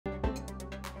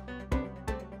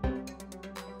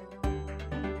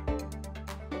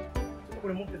こ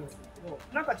れ持ってるんですけど、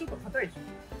なんかちょっと硬いでしょ。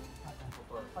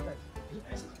硬い。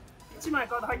1枚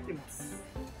カード入ってます。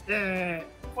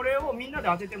これをみんなで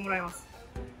当ててもらいます。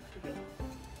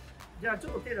じゃあち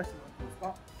ょっと手出してもらっていいですか。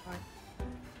はい。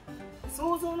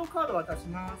想像のカードを渡し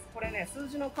ます。これね、数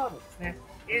字のカードですね。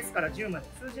エースから10まで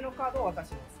数字のカードを渡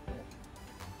します。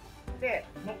で、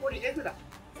残り F だ。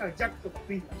ジャックとか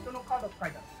クイーンとか人のカードと書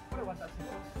いてある。これ渡します。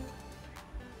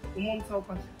重さを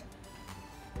感じて。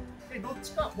で、どっ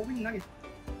ちか僕に投げて。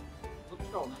どっ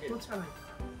ちかを投げる。どっちか投げて。こ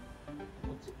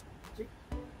っち。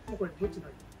もうこれどっち投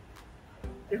げて。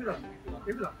F だ。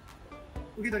F だ。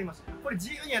受け取りました。これ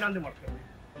自由に選んでもらって。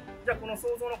じゃあこの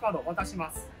想像のカードを渡し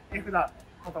ます。F だ。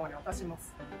頭に渡しま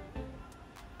す。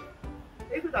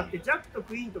F だってジャックと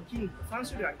クイーンとキングと3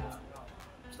種類ありますから、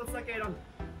1つだけ選んで。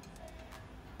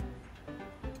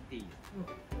クイ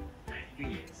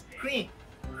ーン。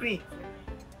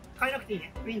変えなくていい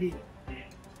ね。クイーンでいいね。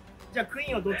じゃあクイ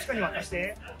ーンをどっちかに渡し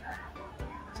て。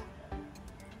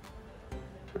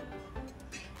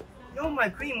4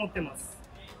枚クイーン持ってます。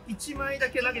1枚だ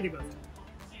け投げてください。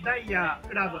ダイヤ、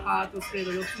クラブ、ハート、スペー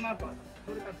ド、4つマークは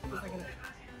どれか1つだけ投げて。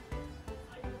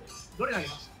どれ投げ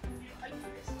ました？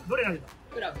どれ投げた？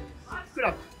クラ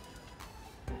ブ。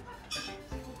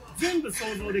全部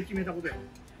想像で決めたことよ。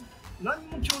何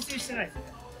も強制してないですね。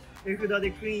絵札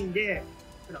でクイーンで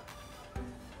クラ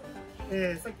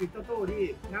ブ。さっき言った通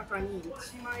り、中に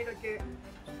1枚だけ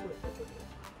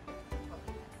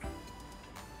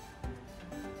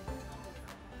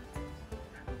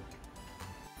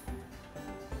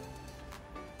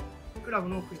クラブ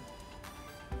のクイー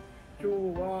ン。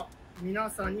今日は皆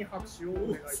さんに拍手をお願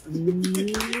いいたします。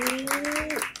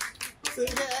す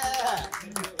げえ。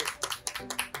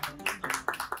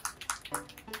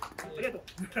ありがとう。